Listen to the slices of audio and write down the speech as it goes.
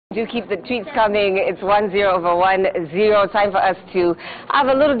Do keep the tweets coming. It's 10/10. Time for us to have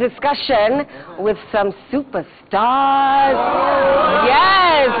a little discussion with some superstars.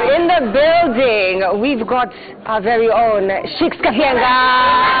 Yes, in the building. We've got our very own Shiks Kapienga.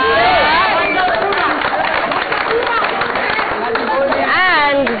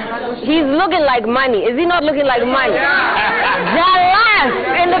 And he's looking like money. Is he not looking like money? Jalas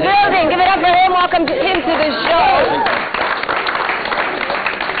in the building. Give it up for him. Welcome to him to the show.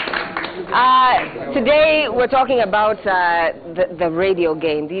 Today we're talking about the radio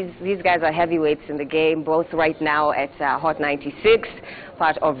game. These guys are heavyweights in the game, both right now at Hot 96,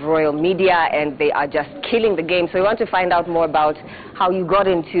 part of Royal Media, and they are just killing the game. So we want to find out more about how you got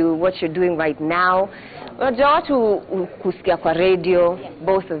into what you're doing right now. Unajua watu kusikia kwa radio,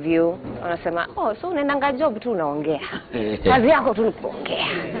 both of you, wanasema, oh, so unaendanga job tu unaongea. Kazi yako tu ni kuongea.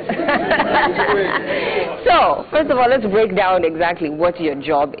 So, first of all, let's break down exactly what your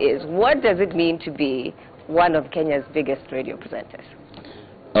job is. What does it mean to be one of Kenya's biggest radio presenters?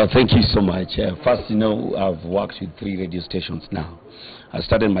 Thank you so much. First, you know, I've worked with 3 radio stations now. I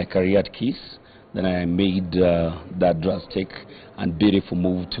started my career at Kiss, then I made that drastic and beautiful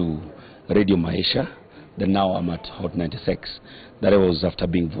move to Radio Maisha. Then now I'm at Hot 96. That was after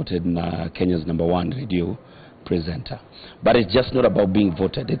being voted Kenya's #1 radio presenter. But it's just not about being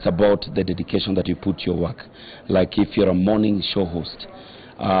voted. It's about the dedication that you put to your work. Like if you're a morning show host,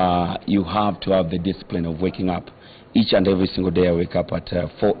 you have to have the discipline of waking up. Each and every single day I wake up at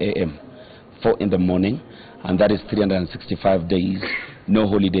 4 a.m., 4 in the morning, and that is 365 days, no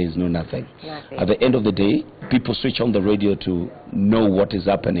holidays, no nothing. At the end of the day, people switch on the radio to know what is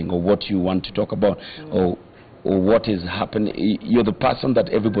happening or what you want to talk about, or what is happening. You're the person that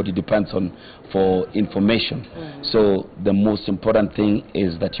everybody depends on for information. So the most important thing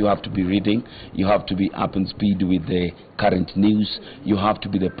is that you have to be reading, you have to be up in speed with the current news, you have to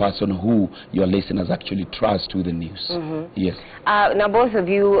be the person who your listeners actually trust with the news. Yes. Now both of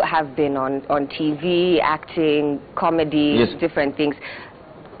you have been on TV, acting, comedy, yes, different things.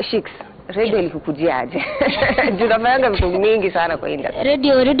 Shiks, radio ilikukujia aje? Tunafanya vitu mingi sana kwa industry.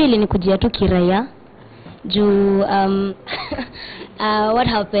 Radio ilikujia tu kiraya. What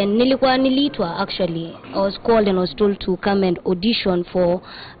happened? Niliitwa actually. I was called and was told to come and audition for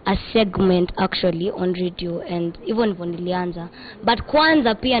a segment actually on radio, and even nilianza. But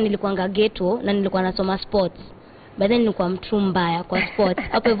kwanza pia nilikuanga ghetto na nilikuwa nasoma sports. But then nilikuwa mtu mbaya kwa sports.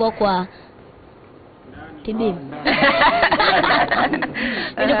 Hapo hivyo kwa Tibi.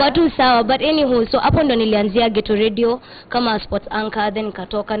 Nilikuwa tu sawa, but anywho, so hapo ndo nilianzia ghetto radio kama sports anchor, then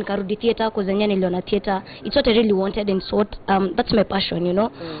nikatoka nikarudi theater kwa zenye niliona theater. It's what I really wanted, and so that's my passion, you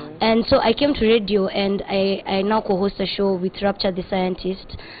know. And so I came to radio, and I now co-host a show with Rapture the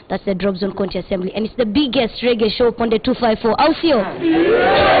Scientist. That's the Drop Zone County Assembly, and it's the biggest reggae show on the 254. Ausio.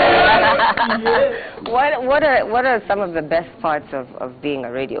 What are some of the best parts of being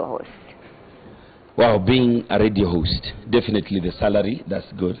a radio host? Wow, being a radio host, definitely the salary,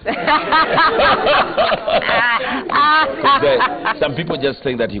 that's good. Some people just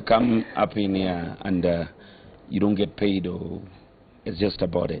think that you come up in here and you don't get paid, or it's just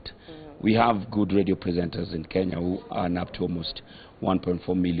about it. We have good radio presenters in Kenya who earn up to almost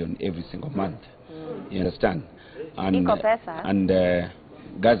 1.4 million every single month. You understand? And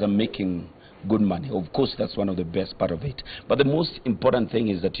guys are making good money. Of course, that's one of the best part of it. But the most important thing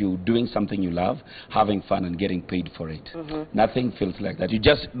is that you're doing something you love, having fun, and getting paid for it. Nothing feels like that. You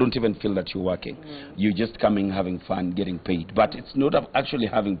just don't even feel that you're working. You're just coming, having fun, getting paid. But it's not actually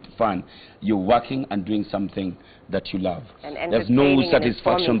having fun. You're working and doing something that you love. There's no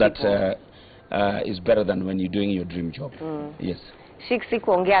satisfaction that is better than when you're doing your dream job. Yes. Shiks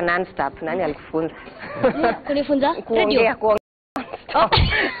kuongea non-stop. Nani alikufunza? Kunifunza? Radio.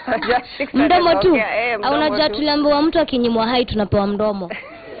 Mdomo tu. Unajua tuliambiwa mtu akinyimwa hai tunapewa mdomo.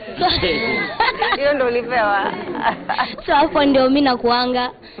 Hiyo ndio ulipewa. So hapo ndio mimi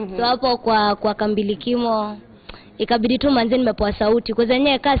nakuanga. So hapo kwa kambilikimo ikabidi tu manze nimepoa sauti kwa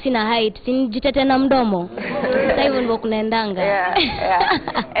zenyewe kasi na height sinijitete na mdomo. Sasa hivyo ndio kunaendanga. Yeah.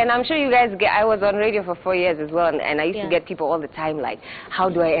 And I'm sure you guys I was on radio for 4 years as well, and I used to get people all the time like, how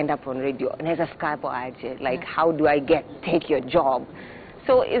do I end up on radio? Naweza Skype aje? Like, how do I take your job?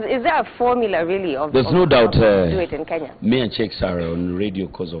 So is there a formula really of There's no doubt do it in Kenya? Me and Shiks are on radio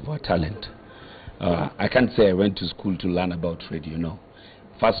because of our talent. I can't say I went to school to learn about radio, no.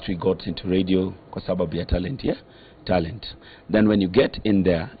 First we got into radio kwa sababu ya talent, yeah? Talent. Then when you get in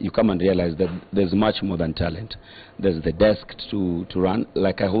there, you come and realize that there's much more than talent. There's the desk to run.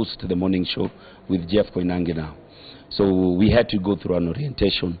 Like I host the morning show with Jeff Koinange now. So we had to go through an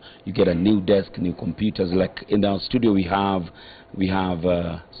orientation. You get a new desk, new computers. Like in our studio, we have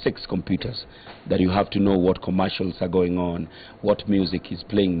 6 computers that you have to know what commercials are going on, what music is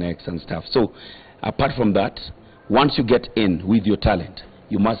playing next and stuff. So apart from that, once you get in with your talent,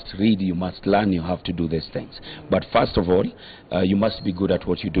 you must read, you must learn, you have to do these things. But first of all, you must be good at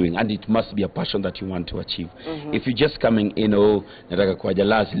what you're doing, and it must be a passion that you want to achieve. If you're just coming in, oh, nataka kwa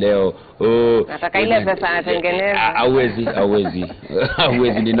Jalas leo, oh, nataka ile pesa atengeneza.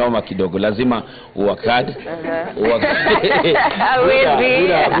 Hawezi ni noma kidogo. Lazima work hard. Hawezi.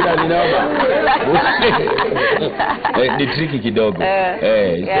 Bila ni noma. Ni tricky kidogo.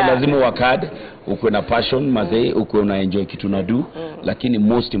 So lazima work hard. Ukwe na passion, mazee, ukwe una enjoy kitu na do. Lakini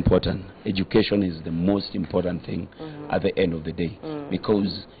most important, education is the most important thing at the end of the day.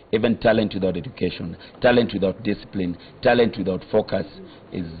 Because even talent without education, talent without discipline, talent without focus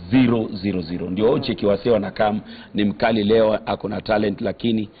is 0. Ndio cheki wase wanakam ni mkali leo ako na talent,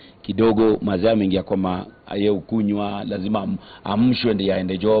 lakini kidogo mazee mengia kwa aye ukunywa, lazima amshwe ndiye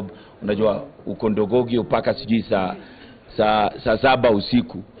aende job. Unajua uko ndogogi upaka sijui saa 7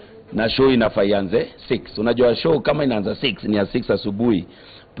 usiku. Na show inafaa ianze 6. Unajua show kama inaanza 6 ni ya 6 asubuhi,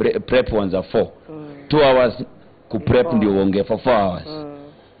 prep huanza 4. 2 hours kuprep ndio uongee for 4 hours.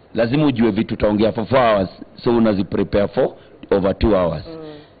 Lazima ujue vitu utaongea for 4 hours, so unaziprepare for over 2 hours.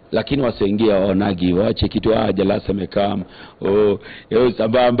 Lakini wasengia onagi wache kitu Jalas amekam,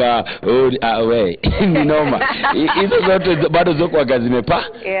 sabamba, we ni noma. Hizo zote bado zoko kwa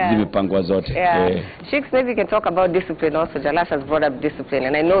zimepangwa zote. Shiks, maybe you can talk about discipline also. Jalas has brought up discipline,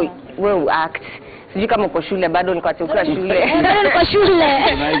 and I know when we act, sijui kama uko shule bado nilikuwa tukua shule. Nilikuwa shule.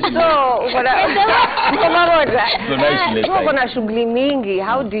 So uko na shughuli mingi.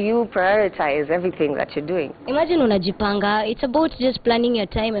 How do you prioritize everything that you're doing? Imagine unajipanga. It's about just planning your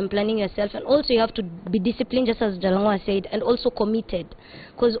time and planning yourself, and also you have to be disciplined, just as Jalangwa said, and also committed.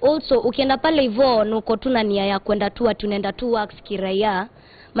 Because also ukienda pale hivyo nuko tu na nia ya kwenda tu atunaenda tu works kiraia.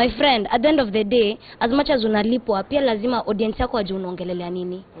 My friend, at the end of the day, as much as unalipwa, pia lazima audience yako wajue unaongelelea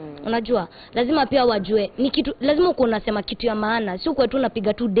nini. Unajua, lazima pia wajue ni kitu, lazima uko unasema kitu ya maana, si uko tu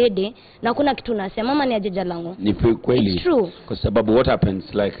unapiga tu dede na kuna kitu unasema. Mama ni aje Jalango. Ni kweli. It's true. Kwa sababu what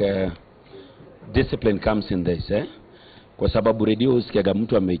happens like discipline comes in this, Kwa sababu radio usikiaga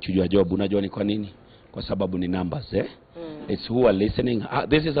mtu amechujwa job, unajua ni kwa nini? Kwa sababu ni numbers, It's who are listening.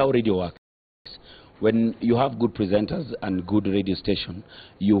 This is how radio works. When you have good presenters and good radio station,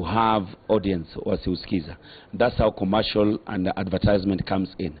 you have audience wasiusikiza. That's how commercial and advertisement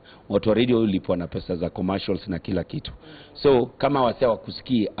comes in. Watu wa radio ulipwa na pesa za commercials na kila kitu. So kama wasee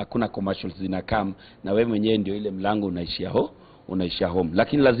wakusikii hakuna commercials zinakam, na wewe mwenyewe ndio ile mlango unaishia home.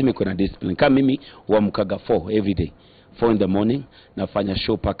 Lakini lazima ikuwe na discipline. Kama mimi huamkaga 4 every day. 4 in the morning, nafanya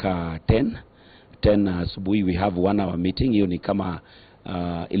show paka 10 asubuhi. We have 1 hour meeting. Hiyo ni kama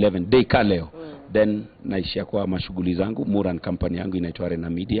 11 day ka leo. Then naishia kwa mashughuli zangu. Muran company yangu inaitwa Arena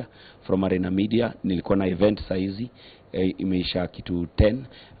Media. From Arena Media nilikuwa na event saizi, imeisha kitu 10.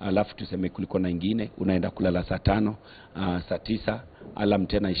 Alafu tuseme kulikuwa na ingine, unaenda kulala saa 5, saa 9, alarm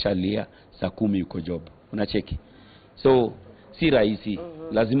tena ishalia, saa 10 uko job. Unacheki. So si rahisi.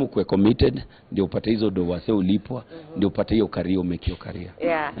 Lazima uwe committed ndio upate hizo do wase ulipwa, ndio upate hiyo career, umekio career.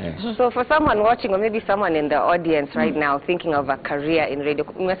 So for someone watching or maybe someone in the audience right now thinking of a career in radio,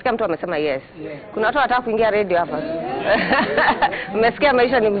 umesikia mtu amesema yes. Kuna watu wanataka kuingia radio hapa. Umesikia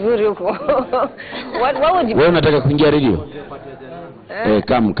maisha ni mzuri huko. What would you? Wewe unataka kuingia radio?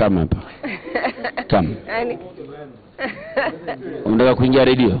 Come hapa. Come. Unataka kuingia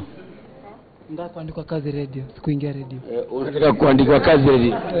radio? Nataka kuandikwa kazi radio, sikuingia radio. Unataka kuandikwa kazi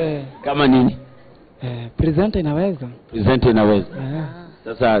radio? Kama nini? Presenter inaweza. Presenter inaweza.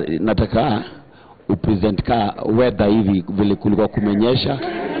 Sasa nataka upresent ka weather hivi vile kulikuwa kumenyesha.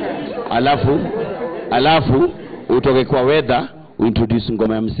 Alafu utoke kwa weather uintroduce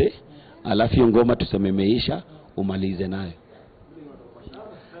ngoma ya mse. Alafu hiyo ngoma tuseme imeisha, umalize nayo.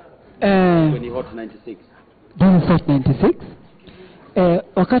 When Hot 96. Hot 96.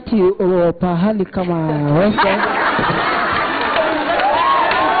 Wakati pahali kama wewe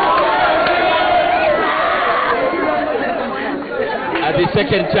at the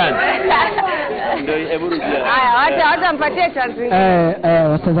second chance. Hata mpatie chance.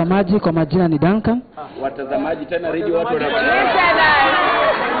 Watazamaji kwa majina ni Duncan. Watazamaji tena radio watu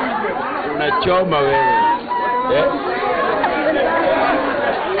unachoma wewe.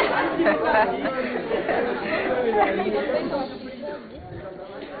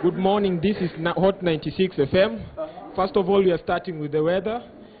 Good morning, this is Hot 96 FM. First of all, we are starting with the weather.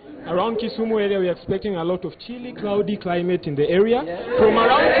 Around Kisumu area, we are expecting a lot of chilly, cloudy climate in the area. From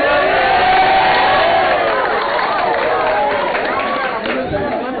around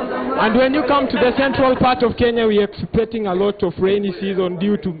And when you come to the central part of Kenya, we are expecting a lot of rainy season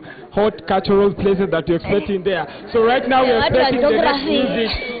due to hot cultural places that we're expecting there. So right now we are expecting the next music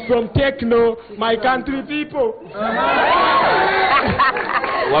from Techno, My Country People.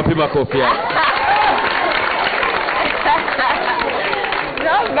 Wapi makofi.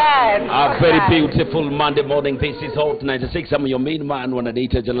 Not bad. A very beautiful Monday morning. This is Hot 96. I'm your main man,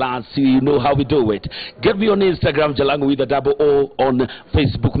 Wanadata Jalas. You know how we do it. Get me on Instagram, Jalango with a double O, on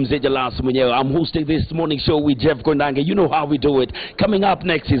Facebook, Mzee Jalas mwenyewe. I'm hosting this morning show with Jeff Kondange. You know how we do it. Coming up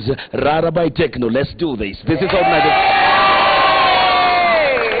next is Rara by Techno. Let's do this. This is Hot 96.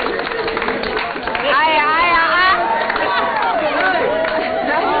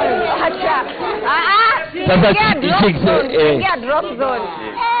 Drop zone.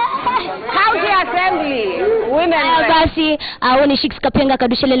 County Assembly. Women. Basi, ni Shiks Kapienga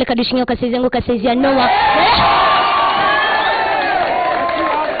kadushelele kadushinyo kasezi yangu kasezi ya Noah.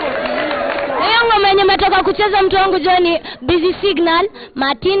 Yangu mwenye matoka kucheza mtu wangu Johnny, Busy Signal,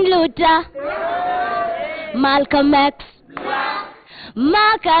 Martin Luther, Malcolm X,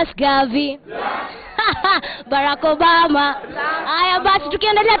 Marcus Garvey, Barack Obama. Haya basi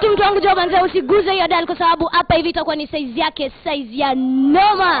tukiendelea tu mtu wangu Joe manze usiguze hiyo dial kwa sababu hapa hivi itakuwa ni size yake, size ya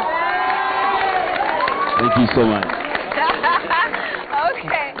noma. Thank you so much.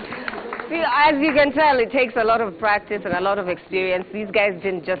 Okay. See, as you can tell, it takes a lot of practice and a lot of experience. These guys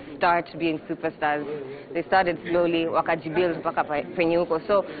didn't just start being superstars. They started slowly, wakajibuild mpaka penye huko.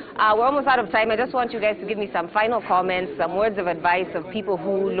 So we're almost out of time. I just want you guys to give me some final comments, some words of advice of people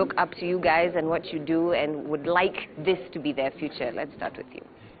who look up to you guys and what you do and would like this to be their future. Let's start with you.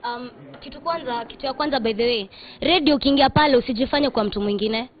 Kitu ya kwanza by the way, radio ukiingia pale usijifanye kwa mtu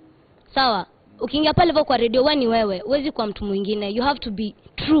mwingine. Sawa? Ukiingia pale kwa radio wewe ni wewe, huwezi kwa mtu mwingine. You have to be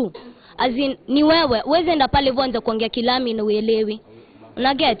true. As in, ni wewe. Uwezi enda pale hivyo anza kuongea kilami na uelewi.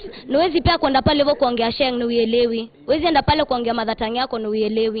 Una get? Nuwezi pia kwenda pale hivyo kuongea sheng na uelewi. Uwezi enda pale kuongea madhatangi yako na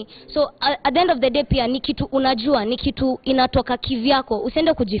uelewi. So at the end of the day pia ni kitu unajua, ni kitu inatoka kivyako.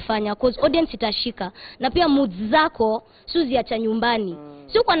 Usiende kujifanya cause audience itashika. Na pia moods zako usiziacha nyumbani.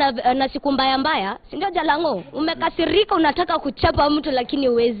 Sio kwa na siku mbaya, si ndio Jalango? Umekasirika unataka kuchapa mtu lakini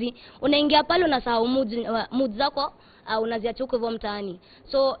uwezi. Unaingia pale unasahau moods zako unaziacha huko hivyo mtaani.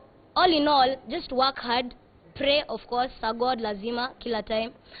 So all in all, just work hard, pray of course, sa God lazima kila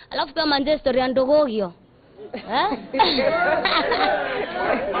time. Alafu kama nje story ya ndogo hiyo.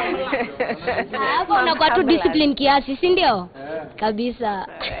 Hapo unakuwa tu discipline kiasi, si ndio? Kabisa.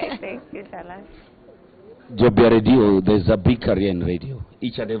 Thank you, Jalas. Jobia Radio, there's a big career in radio.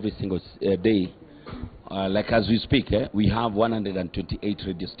 Each and every single day, like as we speak, we have 128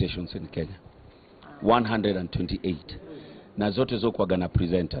 radio stations in Kenya. 128. Na zote zo kwa gana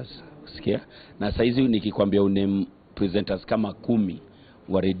presenters. Sikia? Na saizi nikikwambia uname presenters kama 10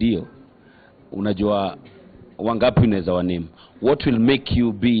 wa radio, unajua wangapi unaweza waname. What will make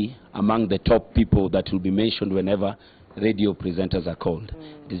you be among the top people that will be mentioned whenever radio presenters are called?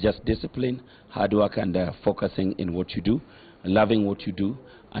 It is just discipline, hard work, and focusing in what you do, loving what you do,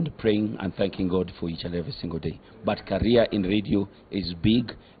 and praying and thanking God for each and every single day. But career in radio is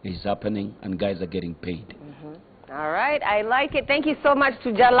big, is happening, and guys are getting paid. All right, I like it. Thank you so much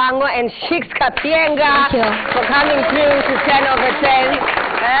to Jalango and Shiks Kapienga for coming through to 10 over 10.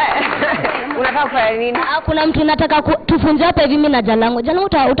 Unataka kufanya nini? Kuna mtu nataka tufunze hapa hivi mimi na Jalango. Jalango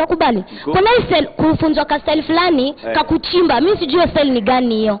utakubali? Kuna style kufunzwa ka style fulani kakuchimba. Mimi sijui style ni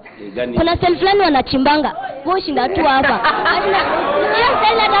gani hiyo. Kuna style fulani wanachimbanga. Wewe shinda tu hapa. Hiyo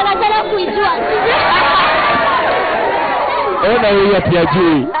style nataka kuijua. Ona wewe pia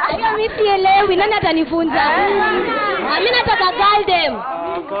juu. Mimi sielewi nani atanifunza. Mimi nataka Galdem.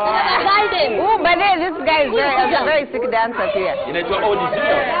 Galdem. Oh, but this guy is a very sick dancer here. Inaitwa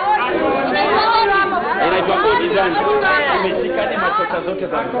audition. Inaitwa audition. Ameshikani makosa zote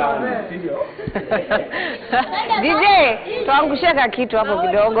za mtaani. DJ, tuangushie ka kitu hapo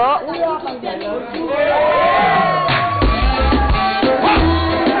kidogo.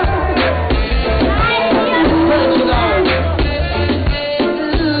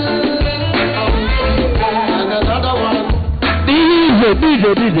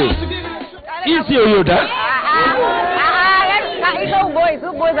 DJ. Isi yoyoda.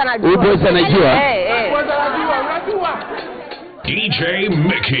 Boys anajua. Boys anajua. DJ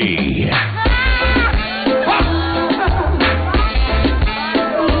Mickey.